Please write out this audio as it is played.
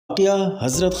वाक़या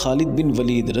हज़रत खालिद बिन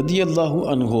Waleed raḍyAllāhu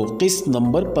anhu क़िस्त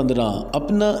नंबर 15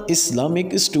 अपना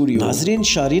इस्लामिक स्टूडियो। नाज़रीन,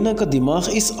 शारीना का दिमाग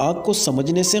इस आग को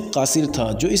समझने से कासिर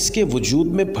था जो इसके वजूद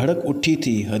में भड़क उठी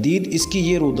थी। हदीद इसकी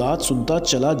ये रुदात सुनता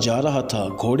चला जा रहा था।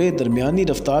 घोड़े दरमियानी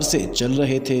रफ्तार से चल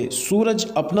रहे थे। सूरज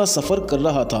अपना सफ़र कर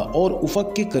रहा था और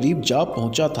उफक के करीब जा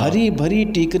पहुंचा था। हरी भरी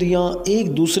टीकरियां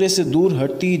एक दूसरे से दूर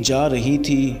हटती जा रही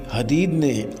थी। हदीद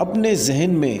ने अपने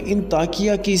जहन में इन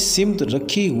ताकिया की सिमत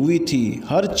रखी हुई थी।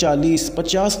 हर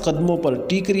 40-50 कदमों पर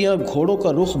टीकरियां घोड़ों का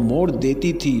रुख मोड़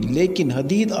देती थी, लेकिन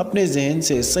हदीद अपने जहन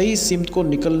से सही सिमत को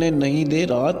निकलने नहीं दे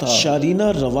रहा था। शारीना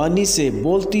रवानी से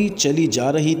बोलती चली जा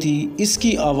रही थी।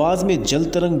 इसकी आवाज में जल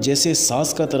तरंग जैसे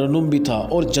सांस का तरन्नुम भी था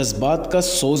और जज्बात का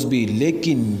सोज भी।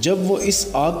 लेकिन जब वो इस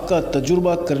आग का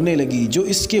तजुर्बा करने लगी जो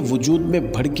इसके वजूद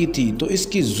में भड़की थी तो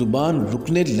इसकी जुबान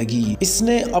रुकने लगी।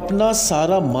 इसने अपना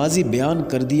सारा माजी बयान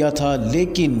कर दिया था,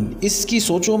 लेकिन इसकी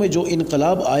सोचों में जो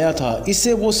इनकलाब आया था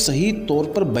इसे वो सही तौर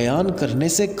पर बयान करने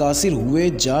से कासिर हुए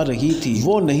जा रही थी।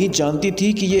 वो नहीं जानती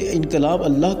थी कि ये इनकलाब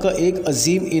अल्लाह का एक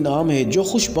अजीम इनाम है जो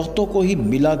खुशबख्तों को ही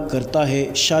मिला करता है।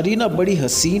 शारीना बड़ी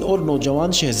हसीन और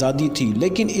नौजवान शहजादी थी,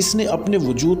 लेकिन इसने अपने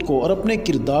वजूद को और अपने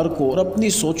किरदार को और अपनी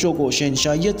सोचों को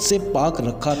शहंशाहियत से पाक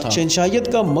रखा था। शहंशाहियत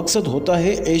का मकसद होता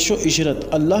है ऐशो इशरत,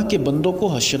 अल्लाह के बंदों को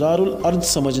हशरारुल अर्द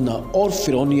समझना और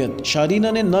फिरौनियत।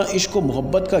 शारीना ने ना इश्क व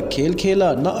मोहब्बत का खेल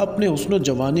खेला, ना अपने हुस्न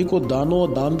जवानी को दानो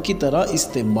दाम की तरह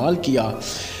इस्तेमाल किया।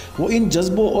 वो इन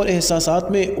जज्बों और एहसासात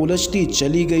में उलझती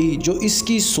चली गई जो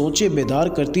इसकी सोचें बेदार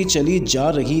करती चली जा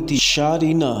रही थी।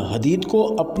 शारीना हदीद को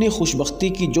अपनी खुशबख्ती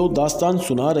की जो दास्तान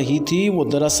सुना रही थी वो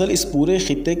दरअसल इस पूरे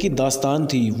खित्ते की दास्तान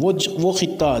थी। वो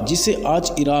खित्ता जिसे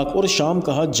आज इराक और शाम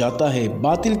कहा जाता है,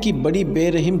 बातिल की बड़ी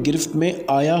बेरहम गिरफ्त में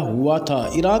आया हुआ था।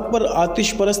 इराक पर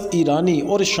आतिश परस्त ईरानी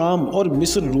और शाम और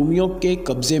मिस्र रूमियों के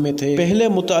कब्जे में थे। पहले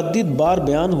मुतअद्दिद बार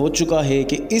बयान हो चुका है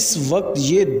कि इस वक्त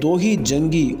ये दो ही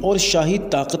जंगी और शाही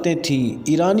ताकतें थी।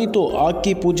 ईरानी तो आग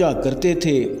की पूजा करते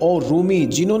थे और रूमी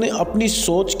जिन्होंने अपनी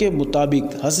सोच के मुताबिक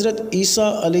हजरत ईसा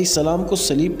अलैहि सलाम को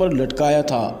सलीब पर लटकाया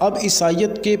था, अब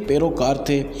ईसाइयत के पैरोकार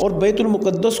थे और बैतुल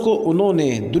मुकद्दस को उन्होंने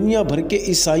दुनिया भर के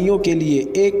ईसाइयों के लिए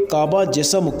एक काबा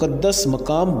जैसा मुकद्दस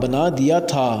मकाम बना दिया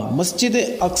था। मस्जिद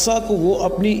अक्सा को वो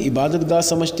अपनी इबादतगाह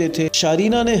समझते थे।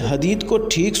 शारीना ने हदीद को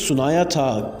ठीक सुनाया था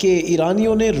कि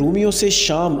ईरानियों ने रूमियों से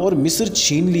शाम और मिस्र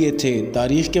छीन लिए थे।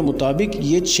 तारीख के मुताबिक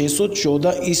ये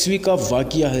 614 ईस्वी का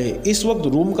वाक़या है। इस वक्त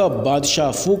रूम का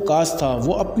बादशाह फूकास था।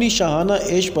 वो अपनी शाहाना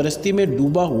ऐश परस्ती में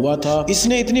डूबा हुआ था।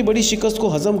 इसने इतनी बड़ी शिकस्त को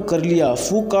हजम कर लिया।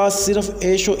 फूकास सिर्फ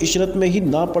ऐश व इशरत में ही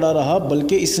ना पड़ा रहा,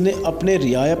 बल्कि इसने अपने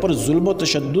रियाया पर जुल्म व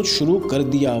तशद्दुद शुरू कर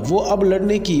दिया। वो अब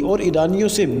लड़ने की और ईरानियों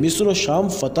से मिस्र और शाम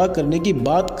फतह करने की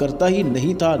बात करता ही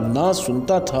नहीं था, ना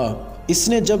सुनता था।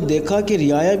 इसने जब देखा कि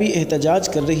रियाया भी एहतजाज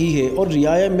कर रही है और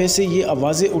रियाया में से ये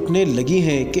आवाज़ें उठने लगी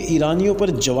हैं कि ईरानियों पर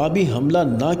जवाबी हमला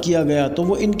ना किया गया तो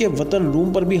वो इनके वतन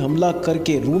रूम पर भी हमला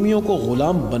करके रूमियों को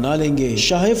गुलाम बना लेंगे।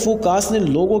 शाह फूकास ने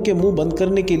लोगों के मुंह बंद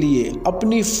करने के लिए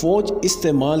अपनी फौज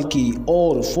इस्तेमाल की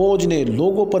और फौज ने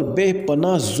लोगों पर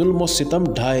बेपनाह जुल्म व सितम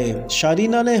ढाए।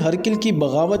 शारीना ने हरकिल की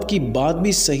बगावत की बात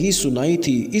भी सही सुनाई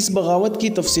थी। इस बगावत की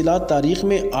तफसीलात तारीख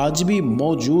में आज भी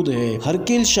मौजूद है।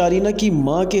 हरकिल शारीना की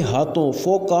माँ के हाथों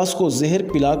फूकास को जहर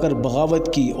पिलाकर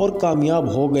बगावत की और कामयाब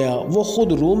हो गया। वो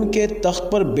खुद रूम के तख्त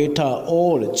पर बैठा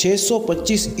और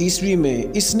 625 ईस्वी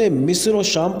में इसने मिस्र और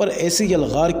शाम पर ऐसी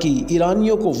यलगार की,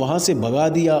 ईरानियों को वहां से भगा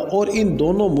दिया और इन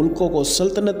दोनों मुल्कों को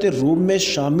सल्तनत रूम में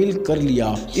शामिल कर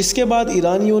लिया। इसके बाद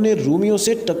ईरानियों ने रूमियों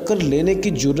से टक्कर लेने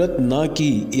की जुर्रत ना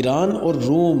की। ईरान और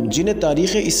रूम, जिन्हें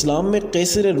तारीख इस्लाम में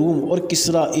कैसर रूम और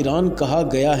किसरा ईरान कहा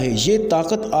गया है, ये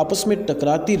ताकत आपस में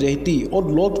टकराती रहती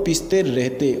और लोग पिसते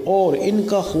रहते और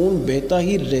इनका खून बहता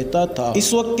ही रहता था।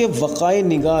 इस वक्त के वक़ाए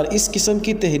निगार इस किस्म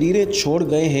की तहरीरें छोड़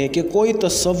गए हैं कि कोई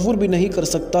तसव्वुर भी नहीं कर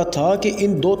सकता था कि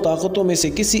इन दो ताकतों में से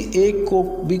किसी एक को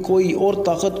भी कोई और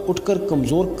ताकत उठकर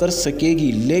कमज़ोर कर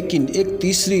सकेगी। लेकिन एक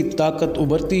तीसरी ताकत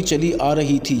उभरती चली आ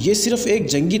रही थी। ये सिर्फ एक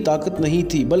जंगी ताकत नहीं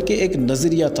थी बल्कि एक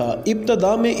नजरिया था।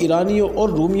 इब्तदा में ईरानियों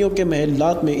और रूमियों के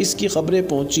महलात में इसकी खबरें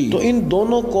पहुंची तो इन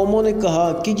दोनों कौमों ने कहा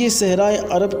कि ये सहराए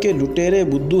अरब के लुटेरे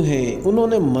बुद्धू हैं।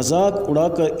 उन्होंने मजाक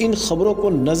उड़ाकर इन खबरों को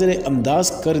नजर अंदाज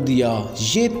कर दिया।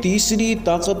 ये तीसरी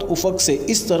ताकत उफक से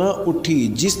इस तरह उठी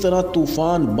जिस तरह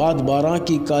तूफान बाद बारां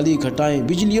की काली घटाएं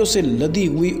बिजलियों से लदी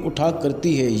हुई उठा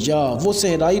करती है, या वो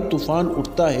सहराई तूफान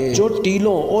उठता है जो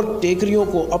टीलों और टेकरियों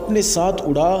को अपने साथ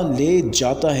उड़ा ले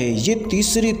जाता है। ये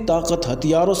तीसरी ताकत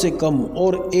हथियारों से कम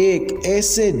और एक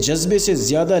ऐसे जज्बे से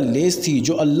ज्यादा लेस थी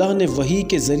जो अल्लाह ने वही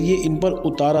के जरिए इन पर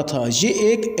उतारा था। ये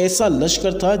एक ऐसा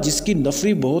लश्कर था जिसकी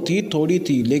नफरी बहुत ही थोड़ी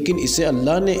थी, लेकिन इसे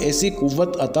अल्लाह ने ऐसी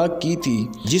कुव्वत अता की थी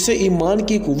जिसे ईमान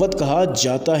की कुव्वत कहा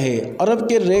जाता है। अरब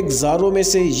के रेगजारों में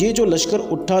से ये जो लश्कर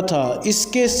उठा था,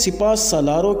 इसके सिपा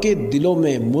सालारों के दिलों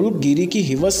में मुल्क गिरी की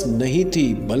हिवस नहीं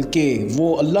थी, बल्कि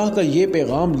वो अल्लाह का ये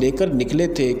पैगाम लेकर निकले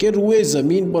थे कि रुए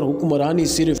ज़मीन पर हुक्मरानी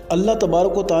सिर्फ अल्लाह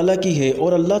तबारक व तआला की है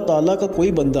और अल्लाह ताला का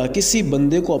कोई बंदा किसी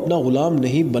बंदे को अपना गुलाम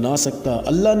नहीं बना सकता।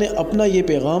 अल्लाह ने अपना ये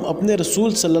पैगाम अपने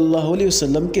रसूल सल्लल्लाहु अलैहि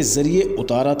वसल्लम के ज़रिए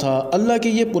उतारा था। अल्लाह के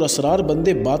ये पुरस्रार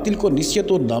बंदे बातिल को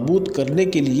निश्चित और नाबूद करने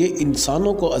के लिए,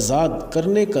 इंसानों को आज़ाद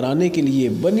करने कराने के लिए,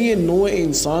 बनी नौ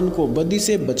इंसान को बदी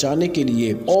से बचाने के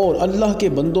लिए और अल्लाह के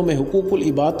बंदों में हुकूकुल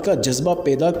इबाद का जज्बा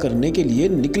पैदा करने के लिए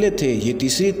निकले थे। ये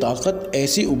तीसरी ताकत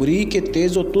ऐसी उभरी कि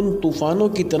तेज़ व तुन तूफानों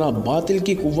की तरह बातिल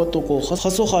की कुव्वतों को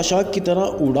खसो खाशाक की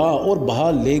तरह उड़ा और बहा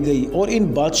ले गई और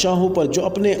इन बादशाहों पर जो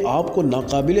अपने आप को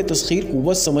नाकाबिल तस्खीर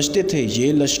कुव्वत समझते थे,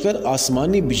 ये लश्कर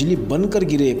आसमानी बिजली बनकर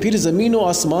गिरे। फिर ज़मीन और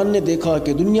आसमान ने देखा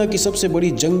कि दुनिया की सबसे बड़ी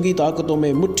जंगी ताकतों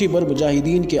में मुट्ठी भर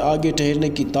मुजाहिदीन के आगे ठहरने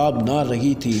की ताब ना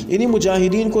रही थी। इन्हीं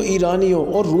मुजाहिदीन को ईरानियों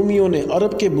और रूमियों ने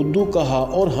अरब के बुद्दू कहा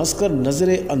और हंसकर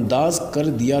नजरे अंदाज कर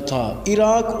दिया था।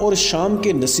 इराक और शाम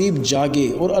के नसीब जागे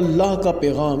और अल्लाह का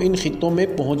पैगाम इन खित्तों में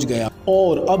पहुंच गया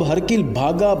और अब हरकिल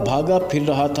भागा भागा फिर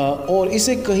रहा था और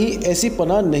इसे कहीं ऐसी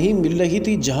पनाह नहीं मिल रही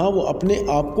थी जहां वो अपने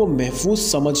आप को महफूज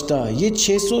समझता। ये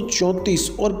 634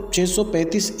 और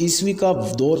 635 ईस्वी का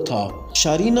दौर था।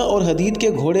 शारीना और हदीद के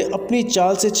घोड़े अपनी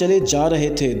चाल से चले जा रहे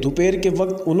थे। दोपहर के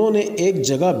वक्त उन्होंने एक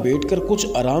जगह बैठकर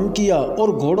कुछ आराम किया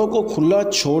और घोड़ों को खुला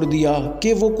छोड़ दिया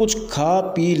कि वो कुछ खा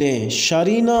पी लें।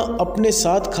 शारीना अपने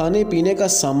साथ खाने पीने का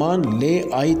सामान ले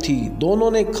आई थी।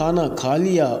 दोनों ने खाना खा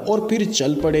लिया और फिर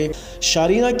चल पड़े।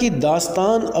 शारीना की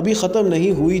दास्तान अभी ख़त्म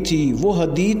नहीं हुई थी। वो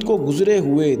हदीद को गुजरे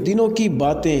हुए दिनों की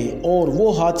बातें और वो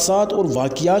हादसात और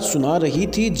वाक़ियात सुना रही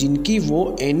थी जिनकी वो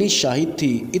ऐनी शाहिद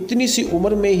थी। इतनी सी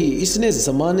उम्र में ही इसने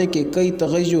ज़माने के कई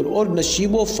तगय्युर और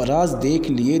नशीबो फराज देख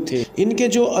लिए थे। इनके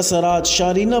जो असरात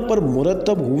शारीना पर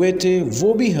मुरतब हुए थे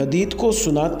वो भी हदीद को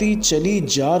सुनाती चली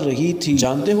जा रही थी।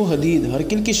 जानते हो हदीद,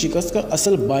 हरकिल की शिकस्त का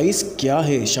असल बाइस क्या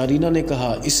है? शारीना ने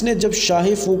कहा। इसने जब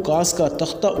शाह फूकास का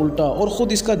तख्ता उल्टा और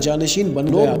ख़ुद इसका जानशीन बन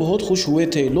गया, लोग बहुत खुश हुए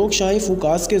थे। लोग शाह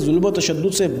फूकास के जुल्म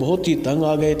तशद्दुद से बहुत ही तंग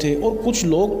आ गए थे और कुछ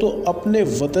लोग तो अपने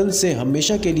वतन से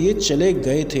हमेशा के लिए चले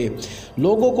गए थे।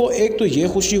 लोगों को एक तो ये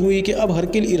खुशी हुई कि अब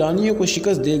हरकिल ईरानियों को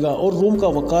शिकस्त देगा और रूम का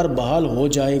वकार बहाल हो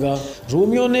जाएगा।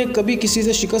 रूमियों ने कभी किसी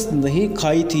से शिकस्त नहीं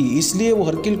खाई थी, इसलिए वो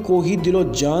हरकिल को ही दिलो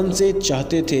जान से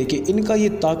चाहते थे कि इनका ये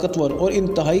ताकतवर और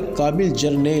इंतहाई काबिल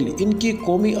जर्नेल इनकी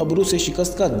कौमी अबरू से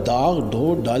शिकस्त का दाग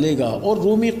ढो डालेगा और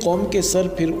रूमी कौम के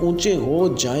सर फिर ऊंचे हो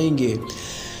जाएंगे।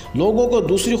 लोगों को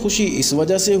दूसरी खुशी इस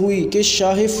वजह से हुई कि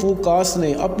शाह फूकास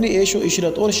ने अपनी ऐशो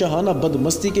इशरत और शाहाना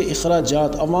बदमस्ती के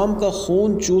अखराजात अवाम का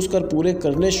खून चूस कर पूरे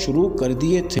करने शुरू कर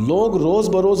दिए थे। लोग रोज़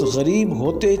बरोज़ गरीब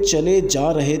होते चले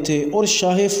जा रहे थे और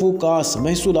शाह फूकास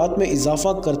महसूलात में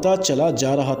इजाफा करता चला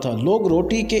जा रहा था। लोग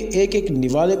रोटी के एक एक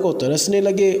निवाले को तरसने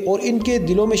लगे और इनके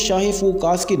दिलों में शाह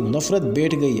फूकास की नफरत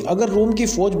बैठ गई। अगर रूम की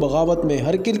फौज बगावत में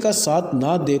हरकिल का साथ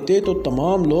ना देते तो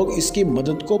तमाम लोग इसकी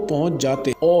मदद को पहुँच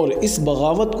जाते और इस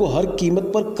बगावत को हर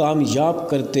कीमत पर कामयाब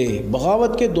करते।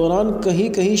 बगावत के दौरान कहीं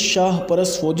कहीं शाह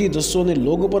परस्त फौजी दस्तों ने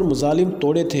लोगों पर मुजालिम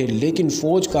तोड़े थे, लेकिन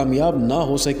फौज कामयाब ना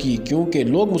हो सकी क्योंकि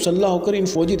लोग मुसल्लह होकर इन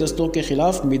फौजी दस्तों के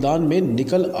खिलाफ मैदान में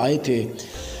निकल आए थे।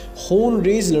 खून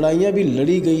रेज लड़ाइयाँ भी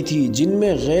लड़ी गई थी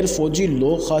जिनमें गैर फौजी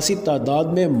लोग खासी तादाद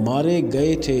में मारे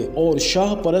गए थे और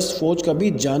शाह परस्त फौज का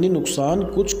भी जानी नुकसान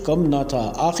कुछ कम ना था।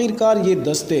 आखिरकार ये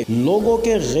दस्ते लोगों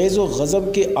के गैज़ो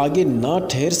गज़ब के आगे ना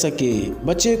ठहर सके।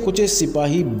 बचे कुचे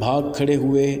सिपाही भाग खड़े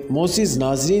हुए। मोअज़्ज़िज़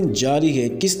नाज़रीन, जारी है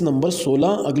किस्त नंबर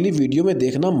 16। अगली वीडियो में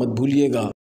देखना मत भूलिएगा।